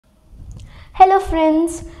Hello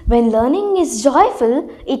friends, when learning is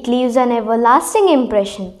joyful, it leaves an everlasting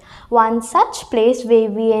impression. One such place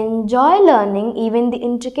where we enjoy learning even the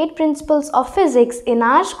intricate principles of physics in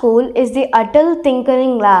our school is the ATL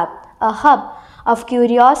Tinkering Lab, a hub of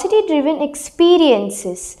curiosity-driven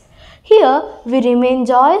experiences. Here, we remain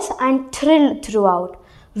joyous and thrilled throughout.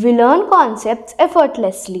 We learn concepts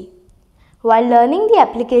effortlessly. While learning the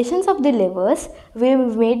applications of the levers, we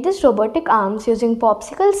made these robotic arms using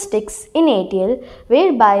popsicle sticks in ATL,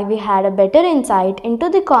 whereby we had a better insight into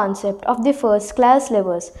the concept of the first class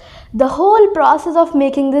levers. The whole process of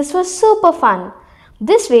making this was super fun.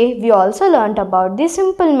 This way, we also learnt about the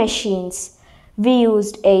simple machines. We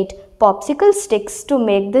used 8 popsicle sticks to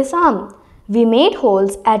make this arm. We made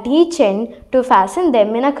holes at each end to fasten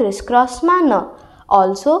them in a crisscross manner.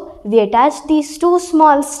 Also, we attached these 2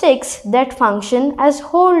 small sticks that function as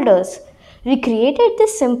holders. We created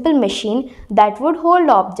this simple machine that would hold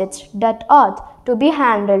objects that ought to be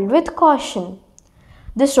handled with caution.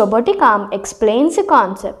 This robotic arm explains the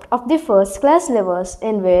concept of the first class levers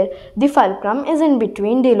in where the fulcrum is in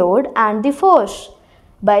between the load and the force.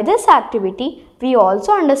 By this activity, we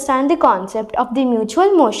also understand the concept of the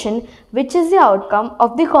mutual motion, which is the outcome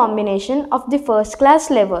of the combination of the first class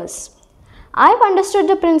levers. I've understood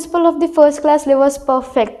the principle of the first class levers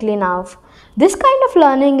perfectly now. This kind of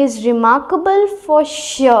learning is remarkable for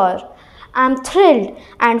sure. I'm thrilled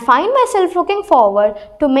and find myself looking forward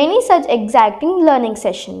to many such exacting learning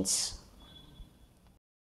sessions.